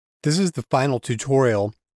This is the final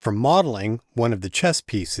tutorial for modeling one of the chess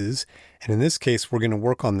pieces, and in this case we're going to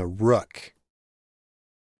work on the rook.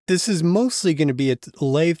 This is mostly going to be a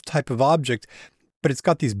lathe type of object, but it's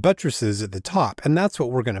got these buttresses at the top, and that's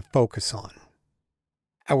what we're going to focus on.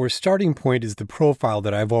 Our starting point is the profile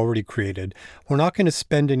that I've already created. We're not going to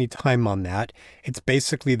spend any time on that. It's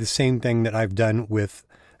basically the same thing that I've done with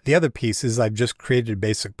the other pieces. I've just created a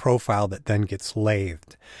basic profile that then gets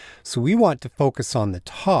lathed. So we want to focus on the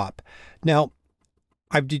top. Now,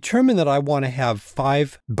 I've determined that I want to have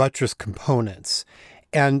 5 buttress components.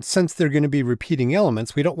 And since they're going to be repeating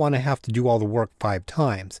elements, we don't want to have to do all the work 5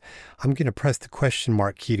 times. I'm going to press the question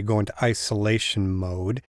mark key to go into isolation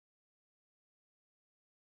mode.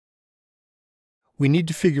 We need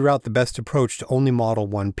to figure out the best approach to only model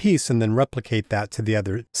one piece and then replicate that to the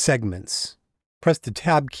other segments. Press the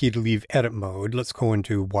tab key to leave edit mode. Let's go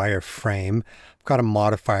into wireframe. I've got a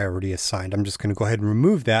modifier already assigned. I'm just going to go ahead and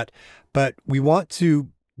remove that, but we want to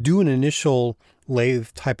do an initial lathe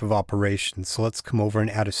type of operation. So let's come over and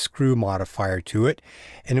add a screw modifier to it,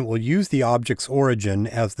 and it will use the object's origin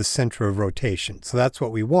as the center of rotation. So that's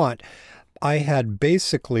what we want. I had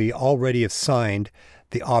basically already assigned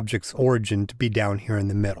the object's origin to be down here in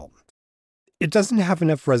the middle. It doesn't have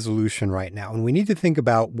enough resolution right now, and we need to think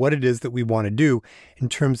about what it is that we want to do in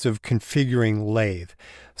terms of configuring lathe.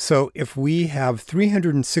 So if we have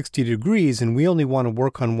 360 degrees and we only want to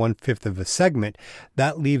work on 1/5 of a segment,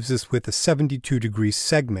 that leaves us with a 72-degree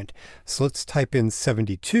segment. So let's type in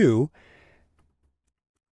 72,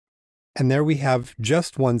 and there we have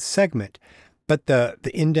just one segment, but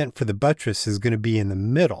the indent for the buttress is going to be in the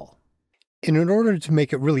middle. And in order to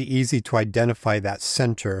make it really easy to identify that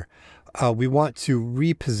center, we want to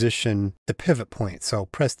reposition the pivot point. So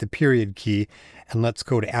press the period key and let's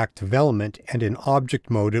go to active element, and in object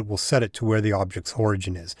mode it will set it to where the object's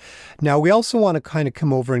origin is. Now we also want to kind of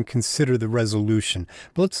come over and consider the resolution.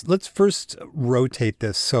 But let's first rotate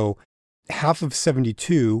this. So half of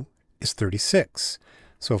 72 is 36.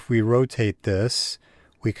 So if we rotate this,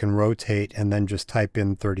 we can rotate and then just type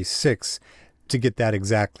in 36 to get that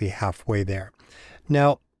exactly halfway there.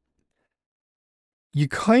 Now, you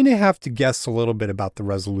kind of have to guess a little bit about the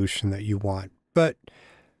resolution that you want, but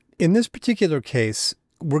in this particular case,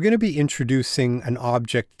 we're going to be introducing an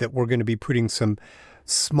object that we're going to be putting some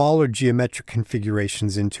smaller geometric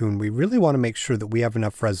configurations into, and we really want to make sure that we have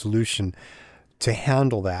enough resolution to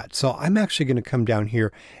handle that. So I'm actually going to come down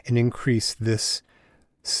here and increase this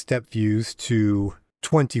step views to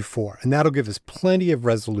 24, and that'll give us plenty of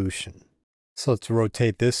resolution. So let's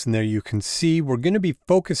rotate this, and there you can see we're going to be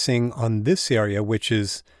focusing on this area, which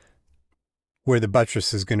is where the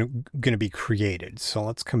buttress is going to be created. So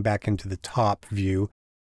let's come back into the top view.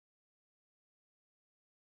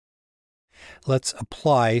 Let's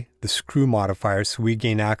apply the screw modifier so we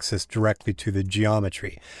gain access directly to the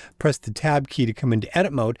geometry. Press the tab key to come into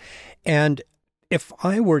edit mode, and if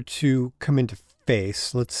I were to come into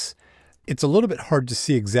face, it's a little bit hard to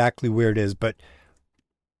see exactly where it is, but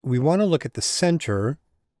we want to look at the center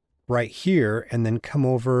right here and then come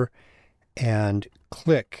over and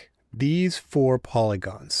click these 4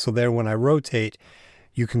 polygons. So there, when I rotate,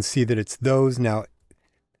 you can see that it's those. Now,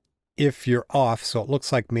 if you're off, so it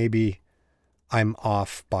looks like maybe I'm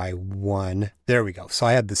off by 1. There we go. So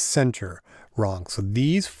I had the center wrong. So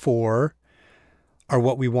these 4 are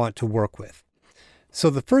what we want to work with. So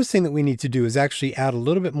the first thing that we need to do is actually add a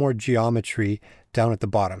little bit more geometry down at the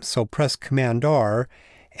bottom. So press Command R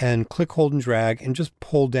and click, hold, and drag, and just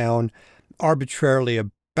pull down arbitrarily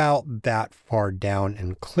about that far down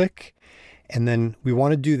and click. And then we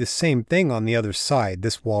want to do the same thing on the other side,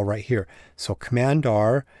 this wall right here. So Command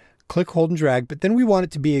R, click, hold, and drag, but then we want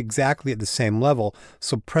it to be exactly at the same level.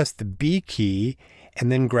 So press the B key and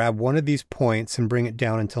then grab one of these points and bring it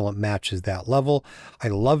down until it matches that level. I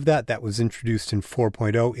love that. That was introduced in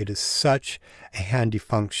 4.0. It is such a handy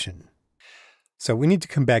function. So we need to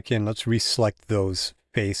come back in. Let's reselect those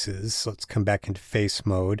faces. Let's come back into face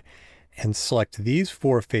mode and select these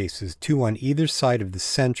 4 faces, 2 on either side of the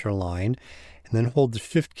center line, and then hold the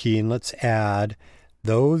Shift key and let's add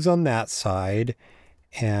those on that side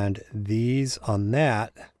and these on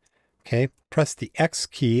that. Okay, press the X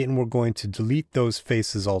key and we're going to delete those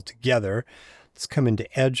faces altogether. Let's come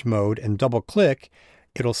into edge mode and double click.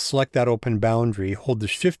 It'll select that open boundary, hold the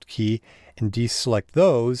Shift key and deselect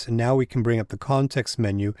those, and now we can bring up the context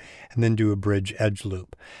menu and then do a bridge edge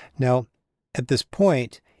loop. Now, at this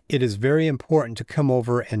point, it is very important to come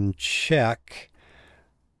over and check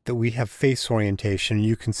that we have face orientation.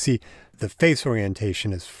 You can see the face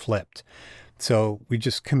orientation is flipped. So we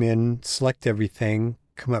just come in, select everything,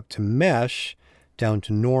 come up to mesh, down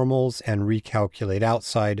to normals and recalculate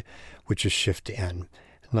outside, which is Shift N.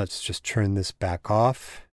 And let's just turn this back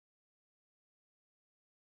off.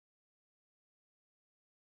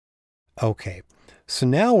 Okay, so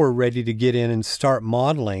now we're ready to get in and start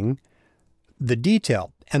modeling the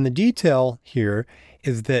detail. And the detail here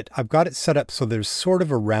is that I've got it set up so there's sort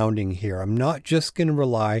of a rounding here. I'm not just going to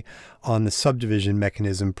rely on the subdivision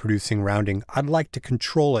mechanism producing rounding. I'd like to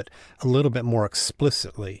control it a little bit more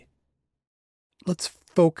explicitly. Let's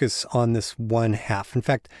focus on this 1/2. In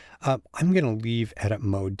fact, I'm going to leave edit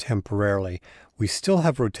mode temporarily. We still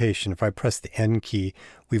have rotation. If I press the N key,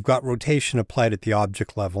 we've got rotation applied at the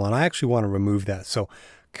object level, and I actually want to remove that. So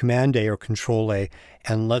Command A or Control A,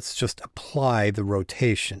 and let's just apply the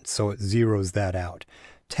rotation so it zeroes that out.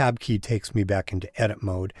 Tab key takes me back into edit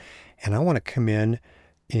mode, and I want to come in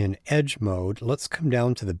edge mode. Let's come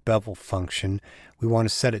down to the bevel function. We want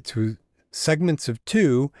to set it to segments of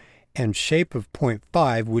 2 and shape of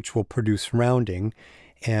 0.5, which will produce rounding,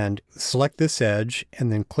 and select this edge and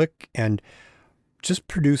then click and just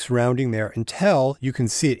produce rounding there until you can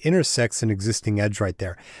see it intersects an existing edge right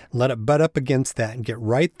there. Let it butt up against that and get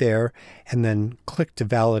right there, and then click to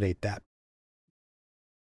validate that.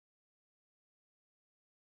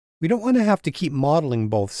 We don't want to have to keep modeling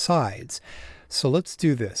both sides. So let's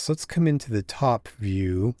do this. Let's come into the top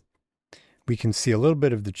view. We can see a little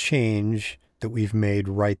bit of the change that we've made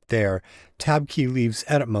right there. Tab key leaves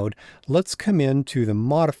edit mode. Let's come into the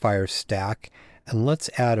modifier stack and let's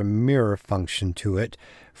add a mirror function to it.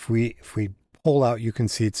 If we pull out, you can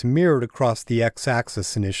see it's mirrored across the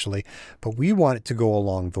x-axis initially, but we want it to go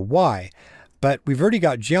along the y. But we've already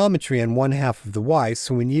got geometry on 1/2 of the y,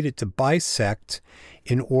 so we need it to bisect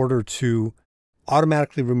in order to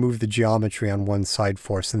automatically remove the geometry on one side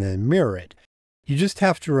for us and then mirror it. You just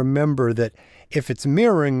have to remember that if it's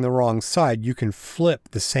mirroring the wrong side, you can flip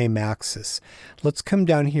the same axis. Let's come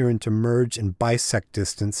down here into merge and bisect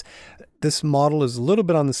distance. This model is a little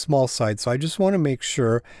bit on the small side, so I just want to make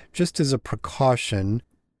sure, just as a precaution,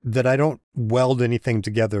 that I don't weld anything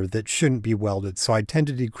together that shouldn't be welded. So I tend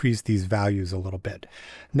to decrease these values a little bit.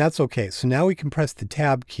 And that's okay. So now we can press the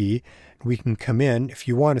tab key. We can come in. If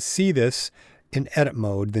you want to see this in edit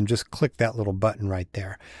mode, then just click that little button right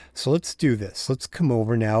there. So let's do this. Let's come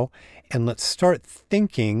over now and let's start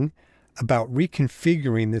thinking about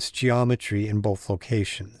reconfiguring this geometry in both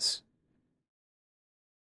locations.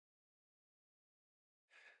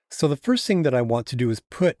 So the first thing that I want to do is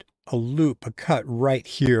put a loop, a cut right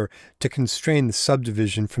here to constrain the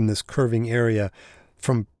subdivision from this curving area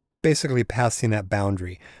from basically passing that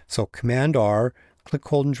boundary. So Command R, click,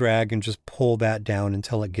 hold, and drag, and just pull that down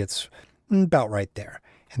until it gets about right there,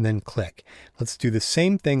 and then click. Let's do the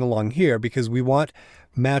same thing along here because we want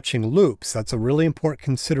matching loops. That's a really important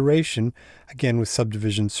consideration, again, with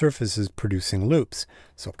subdivision surfaces producing loops.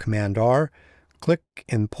 So Command R, click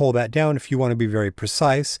and pull that down. If you want to be very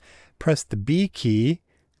precise, press the B key,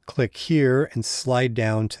 click here and slide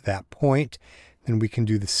down to that point. Then we can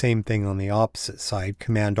do the same thing on the opposite side.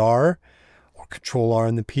 Command R or Control R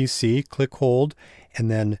on the PC, click, hold, and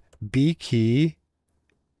then B key,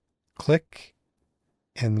 click,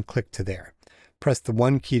 and click to there. Press the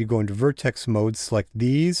 1 key to go into vertex mode, select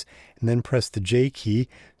these, and then press the J key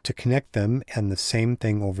to connect them, and the same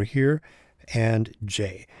thing over here, and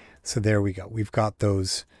J. So there we go. We've got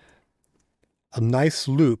those, a nice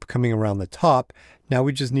loop coming around the top. Now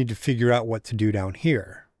we just need to figure out what to do down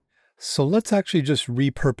here. So let's actually just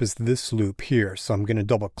repurpose this loop here. So I'm going to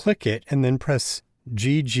double click it and then press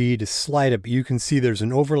GG to slide it. But you can see there's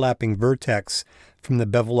an overlapping vertex from the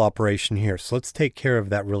bevel operation here. So let's take care of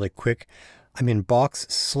that really quick. I'm in box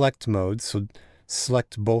select mode, so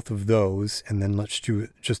select both of those, and then let's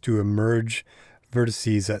just do a merge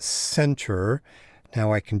vertices at center.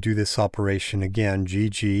 Now I can do this operation again,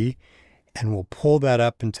 GG, and we'll pull that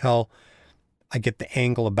up until I get the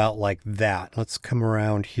angle about like that. Let's come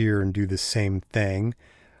around here and do the same thing.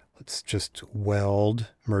 Let's just weld,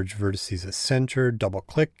 merge vertices at center, double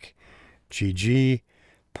click, GG,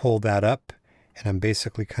 pull that up, and I'm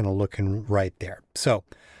basically kind of looking right there. So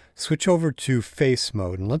switch over to face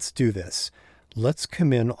mode, and let's do this. Let's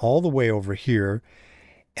come in all the way over here,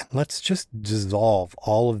 and let's just dissolve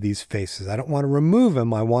all of these faces. I don't want to remove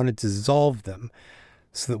them, I want to dissolve them,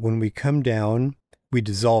 so that when we come down, we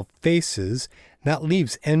dissolve faces, and that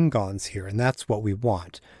leaves n-gons here, and that's what we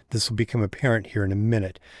want. This will become apparent here in a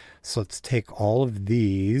minute. So let's take all of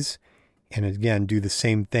these, and again, do the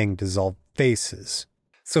same thing, dissolve faces.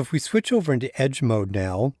 So if we switch over into edge mode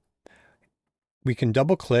now, we can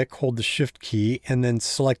double click, hold the shift key, and then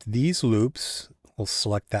select these loops. We'll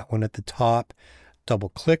select that one at the top, double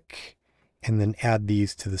click, and then add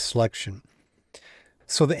these to the selection.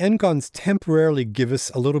 So the n-gons temporarily give us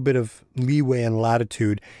a little bit of leeway and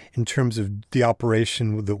latitude in terms of the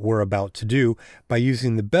operation that we're about to do by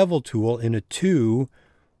using the bevel tool in a 2-1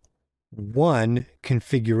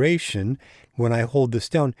 configuration. When I hold this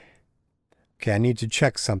down, okay, I need to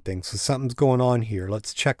check something. So something's going on here.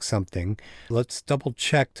 Let's check something. Let's double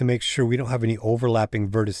check to make sure we don't have any overlapping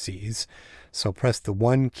vertices. So press the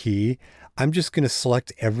 1 key. I'm just going to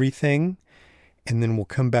select everything, and then we'll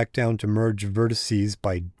come back down to merge vertices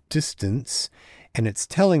by distance. And it's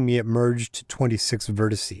telling me it merged 26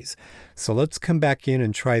 vertices. So let's come back in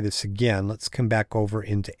and try this again. Let's come back over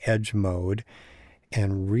into edge mode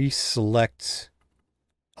and reselect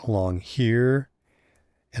along here.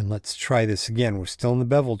 And let's try this again. We're still in the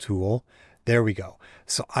bevel tool. There we go.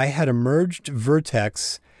 So I had a merged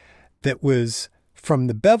vertex that was from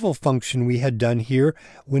the bevel function we had done here.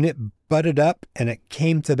 When it butted up and it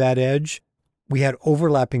came to that edge, we had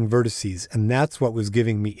overlapping vertices, and that's what was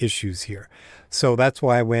giving me issues here. So that's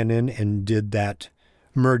why I went in and did that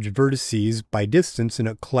merge vertices by distance, and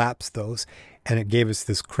it collapsed those, and it gave us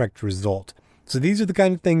this correct result. So these are the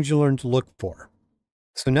kind of things you learn to look for.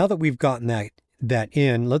 So now that we've gotten that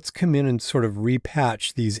in, let's come in and sort of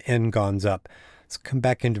repatch these n-gons up. Let's come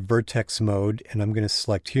back into vertex mode, and I'm going to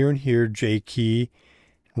select here and here, J key.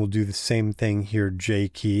 We'll do the same thing here, J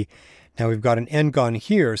key. Now we've got an n-gon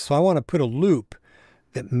here, so I want to put a loop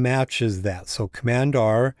that matches that. So Command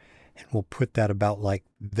R, and we'll put that about like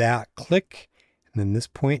that, click, and then this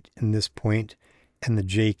point, and the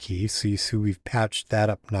J key. So you see we've patched that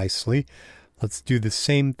up nicely. Let's do the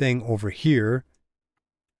same thing over here.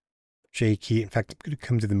 J key. In fact, I'm going to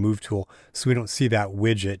come to the move tool so we don't see that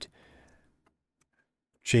widget.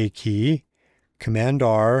 J key, Command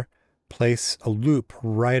R, place a loop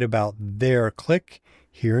right about there, click,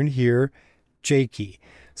 here and here, J key.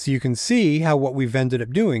 So you can see how what we've ended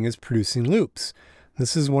up doing is producing loops.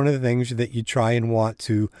 This is one of the things that you try and want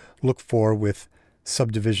to look for with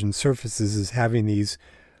subdivision surfaces, is having these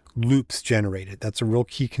loops generated. That's a real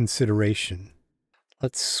key consideration.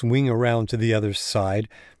 Let's swing around to the other side.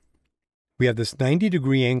 We have this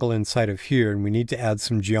 90-degree angle inside of here, and we need to add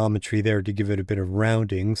some geometry there to give it a bit of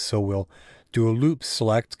rounding. So we'll do a loop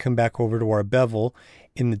select, come back over to our bevel.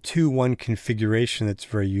 In the 2-1 configuration, that's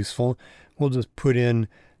very useful. We'll just put in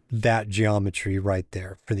that geometry right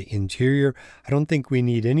there for the interior. I don't think we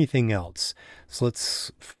need anything else. So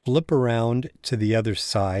let's flip around to the other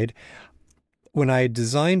side. When I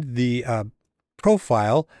designed the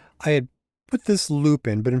profile, I had put this loop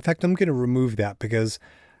in, but in fact, I'm going to remove that because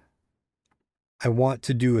I want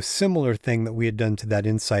to do a similar thing that we had done to that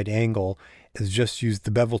inside angle, is just use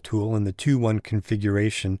the bevel tool in the 2-1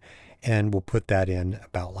 configuration, and we'll put that in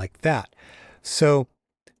about like that. So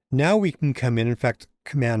now we can come in fact,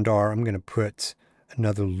 Command R, I'm going to put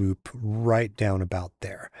another loop right down about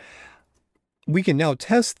there. We can now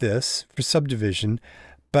test this for subdivision,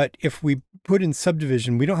 but if we put in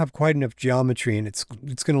subdivision, we don't have quite enough geometry, and it's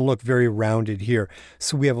going to look very rounded here.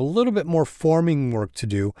 So we have a little bit more forming work to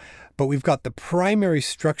do, but we've got the primary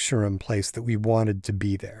structure in place that we wanted to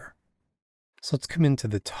be there. So let's come into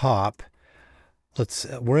the top.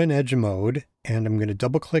 We're in edge mode, and I'm going to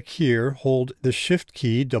double click here, hold the shift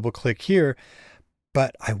key, double click here,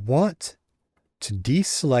 but I want to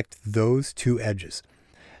deselect those two edges.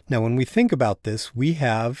 Now, when we think about this, we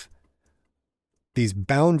have these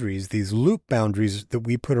boundaries, these loop boundaries that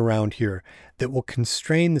we put around here that will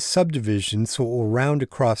constrain the subdivision, so it will round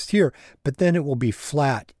across here, but then it will be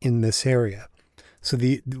flat in this area. So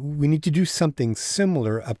we need to do something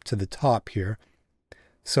similar up to the top here.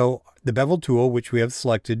 So the bevel tool, which we have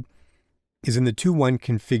selected, is in the 2-1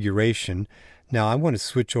 configuration. Now I want to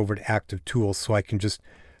switch over to active tools so I can just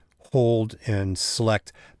hold and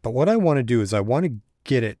select. But what I want to do is I want to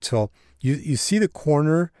get it till you see the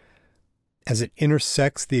corner as it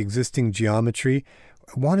intersects the existing geometry.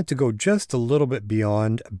 I want it to go just a little bit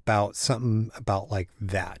beyond, about something about like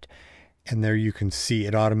that. And there you can see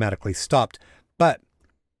it automatically stopped. But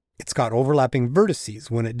it's got overlapping vertices.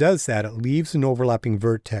 When it does that, it leaves an overlapping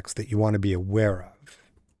vertex that you want to be aware of.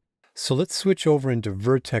 So let's switch over into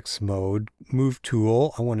vertex mode, move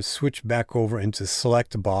tool. I want to switch back over into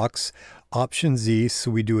select box, Option Z. So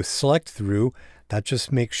we do a select through. That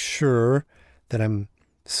just makes sure that I'm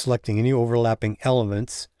selecting any overlapping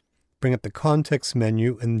elements. Bring up the context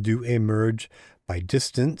menu and do a merge by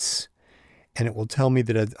distance. And it will tell me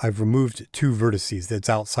that I've removed two vertices that's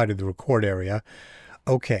outside of the record area.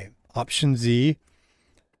 Okay, Option Z.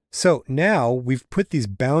 So now we've put these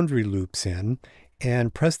boundary loops in,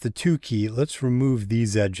 and press the 2 key. Let's remove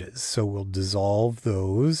these edges. So we'll dissolve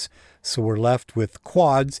those. So we're left with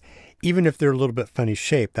quads. Even if they're a little bit funny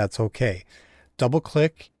shape, that's okay. double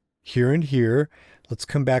click here and here. Let's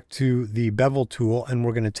come back to the bevel tool, and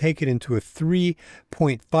we're going to take it into a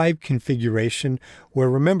 3.5 configuration where,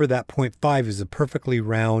 remember, that 0.5 is a perfectly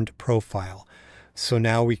round profile. So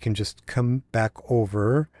now we can just come back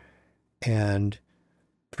over and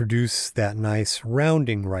produce that nice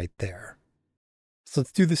rounding right there. So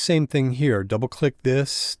let's do the same thing here. Double click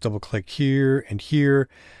this, double click here and here.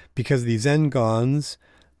 Because these n-gons,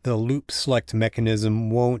 the loop select mechanism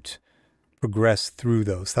won't progress through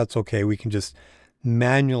those. That's okay. We can just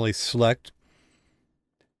manually select.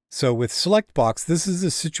 So with select box, this is a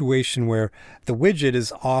situation where the widget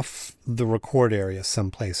is off the record area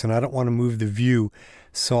someplace, and I don't want to move the view.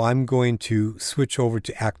 So I'm going to switch over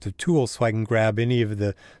to active tool so I can grab any of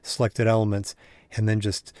the selected elements, and then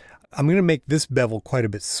I'm going to make this bevel quite a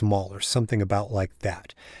bit smaller, something about like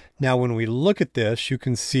that. Now, when we look at this, you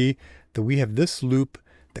can see that we have this loop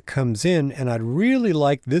that comes in, and I'd really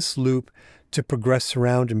like this loop to progress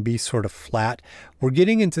around and be sort of flat. We're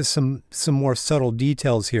getting into some more subtle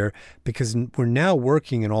details here because we're now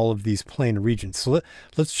working in all of these planar regions. So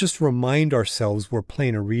let's just remind ourselves where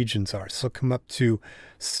planar regions are. So come up to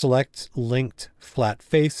select linked flat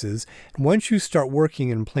faces. And once you start working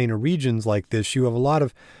in planar regions like this, you have a lot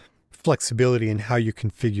of flexibility in how you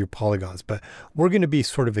configure polygons, but we're going to be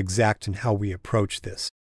sort of exact in how we approach this.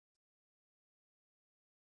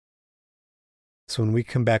 So when we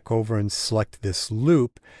come back over and select this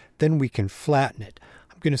loop, then we can flatten it.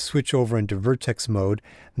 I'm going to switch over into vertex mode,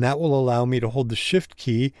 and that will allow me to hold the shift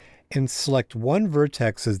key and select one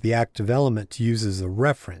vertex as the active element to use as a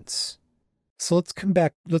reference. So let's come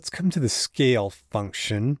to the scale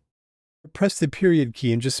function. Press the period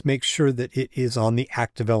key and just make sure that it is on the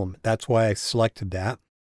active element. That's why I selected that.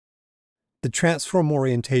 The transform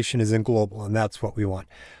orientation is in global, and that's what we want.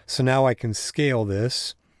 So now I can scale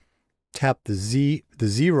this. Tap the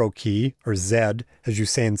zero key, or Z, as you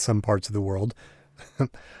say in some parts of the world.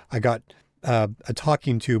 I got a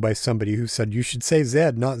talking to by somebody who said, you should say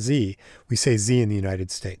Z, not Z. We say Z in the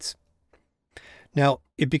United States. Now,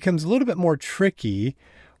 it becomes a little bit more tricky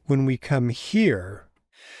when we come here.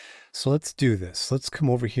 So let's do this. Let's come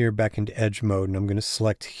over here back into edge mode, and I'm going to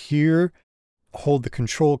select here, hold the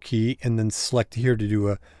control key, and then select here to do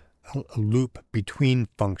a loop between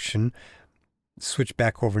function. Switch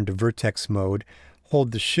back over into vertex mode,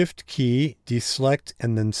 hold the shift key, deselect,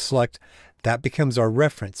 and then select. That becomes our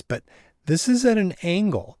reference, but this is at an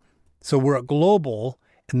angle. So we're at global,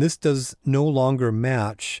 and this does no longer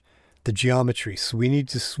match the geometry. So we need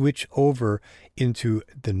to switch over into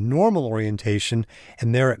the normal orientation,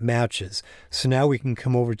 and there it matches. So now we can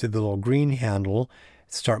come over to the little green handle,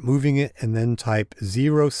 start moving it, and then type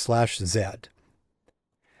 0/Z.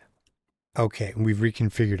 Okay, and we've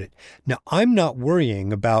reconfigured it. Now, I'm not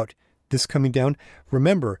worrying about this coming down.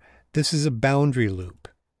 Remember, this is a boundary loop.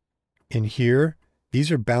 In here, these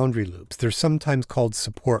are boundary loops. They're sometimes called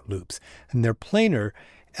support loops, and they're planar,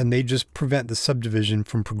 and they just prevent the subdivision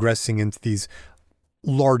from progressing into these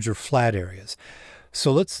larger flat areas.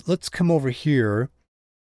 So let's come over here.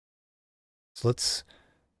 So let's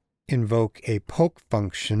invoke a poke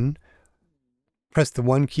function. Press the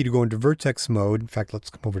 1 key to go into vertex mode. In fact, let's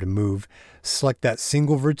come over to move. Select that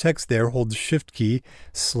single vertex there, hold the shift key,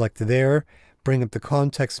 select there, bring up the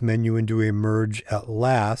context menu and do a merge at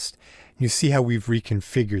last. You see how we've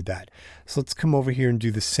reconfigured that. So let's come over here and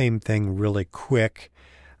do the same thing really quick.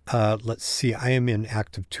 Let's see, I am in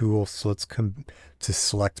active tool, so let's come to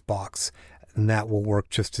select box, and that will work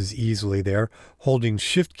just as easily there. Holding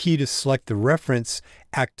shift key to select the reference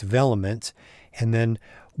active element, and then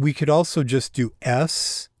we could also just do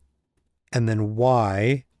S and then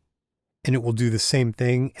Y, and it will do the same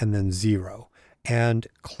thing, and then 0, and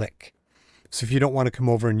click. So if you don't want to come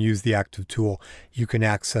over and use the active tool, you can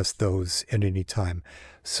access those at any time.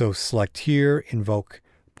 So select here, invoke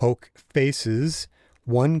poke faces,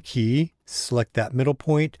 1 key, select that middle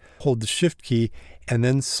point, hold the shift key, and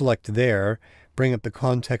then select there, bring up the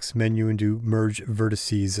context menu and do merge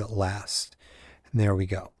vertices at last. And there we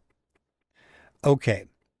go. Okay.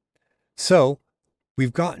 So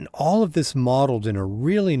we've gotten all of this modeled in a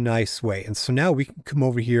really nice way. And so now we can come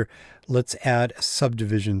over here. Let's add a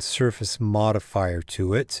subdivision surface modifier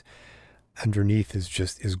to it. Underneath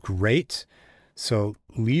is great. So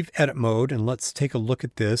leave edit mode and let's take a look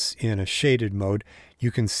at this in a shaded mode.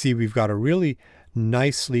 You can see we've got a really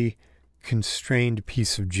nicely constrained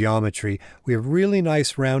piece of geometry. We have really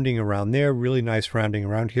nice rounding around there, really nice rounding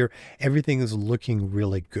around here. Everything is looking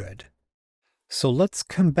really good. So let's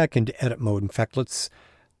come back into edit mode. In fact, let's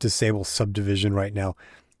disable subdivision right now.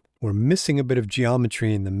 We're missing a bit of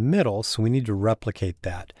geometry in the middle, so we need to replicate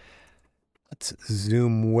that. Let's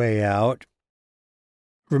zoom way out.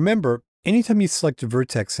 remember, anytime you select a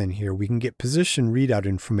vertex in here, we can get position readout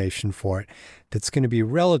information for it that's going to be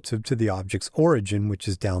relative to the object's origin, which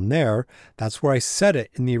is down there. That's where I set it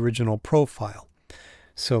in the original profile.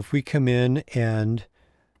 So if we come in and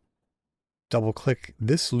double click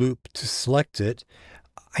this loop to select it,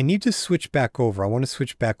 I need to switch back over. I want to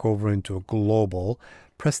switch back over into a global,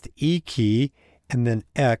 press the E key and then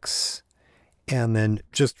X, and then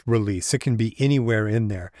just release. It can be anywhere in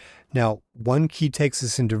there. Now, one key takes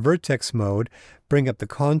us into vertex mode, bring up the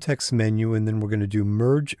context menu, and then we're going to do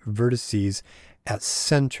merge vertices at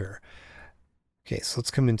center. Okay, so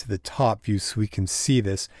let's come into the top view so we can see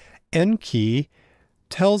this. N key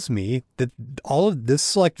tells me that all of this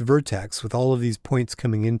select vertex with all of these points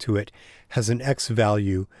coming into it has an X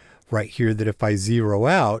value right here that if I zero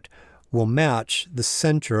out will match the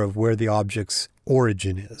center of where the object's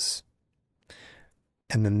origin is.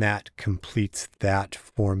 And then that completes that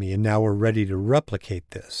for me. And now we're ready to replicate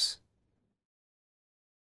this.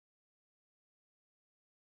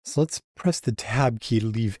 So let's press the Tab key to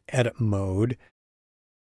leave edit mode.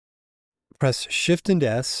 Press Shift and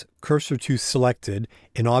S, cursor to selected.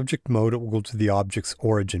 In object mode, it will go to the object's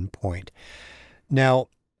origin point. Now,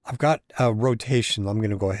 I've got a rotation. I'm going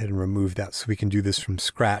to go ahead and remove that so we can do this from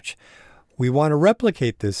scratch. We want to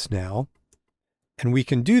replicate this now, and we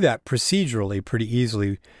can do that procedurally pretty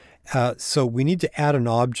easily. So we need to add an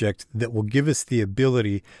object that will give us the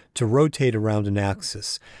ability to rotate around an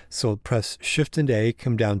axis. So press Shift and A,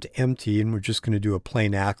 come down to empty, and we're just going to do a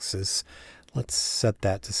plain axis. Let's set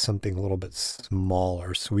that to something a little bit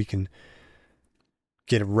smaller so we can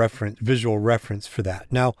get a visual reference for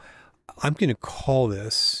that. Now, I'm going to call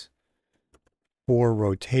this for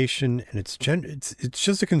rotation, and it's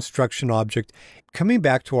just a construction object. Coming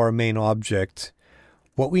back to our main object,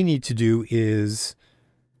 what we need to do is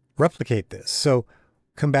replicate this. So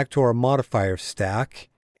come back to our modifier stack,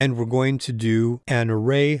 and we're going to do an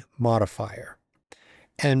array modifier.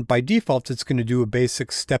 And by default, it's going to do a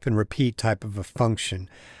basic step and repeat type of a function.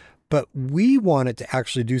 But we want it to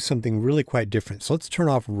actually do something really quite different. So let's turn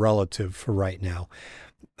off relative for right now.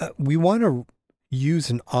 We want to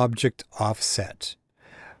use an object offset.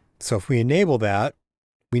 So if we enable that,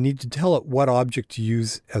 we need to tell it what object to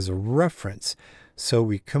use as a reference. So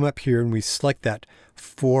we come up here and we select that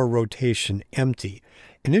for rotation empty.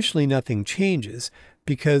 Initially, nothing changes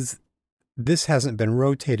because this hasn't been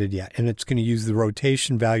rotated yet, and it's going to use the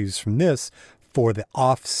rotation values from this for the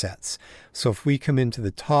offsets. So if we come into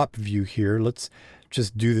the top view here, let's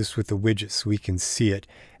just do this with the widget so we can see it.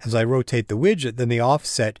 As I rotate the widget, then the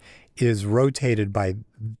offset is rotated by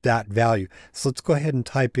that value. So let's go ahead and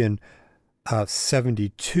type in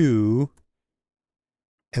 72,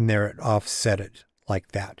 and there it offset it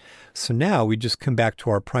like that. So now we just come back to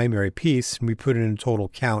our primary piece and we put in a total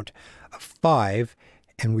count of 5,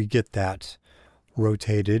 and we get that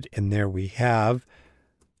rotated, and there we have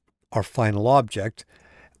our final object.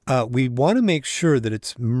 We want to make sure that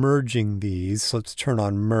it's merging these. So let's turn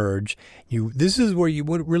on merge. This is where you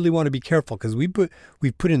would really want to be careful because we've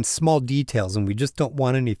put in small details and we just don't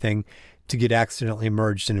want anything to get accidentally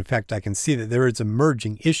merged. And in fact, I can see that there is a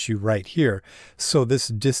merging issue right here. So this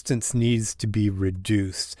distance needs to be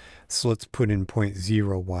reduced. So let's put in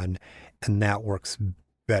 0.01, and that works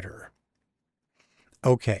better.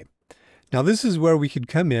 Okay, now this is where we could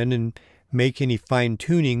come in and make any fine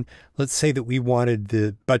tuning. Let's say that we wanted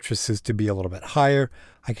the buttresses to be a little bit higher.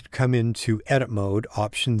 I could come into edit mode,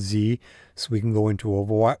 Option Z, so we can go into a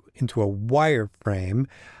wireframe.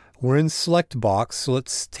 We're in select box, so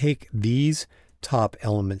let's take these top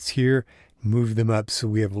elements here, move them up so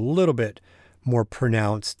we have a little bit more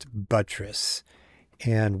pronounced buttress.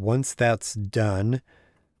 And once that's done,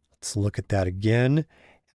 let's look at that again.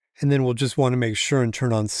 And then we'll just want to make sure and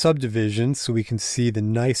turn on subdivision so we can see the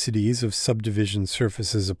niceties of subdivision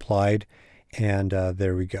surfaces applied. And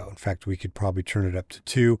there we go. In fact, we could probably turn it up to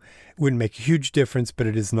 2. It wouldn't make a huge difference, but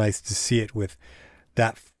it is nice to see it with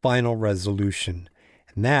that final resolution.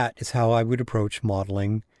 And that is how I would approach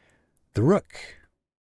modeling the rook.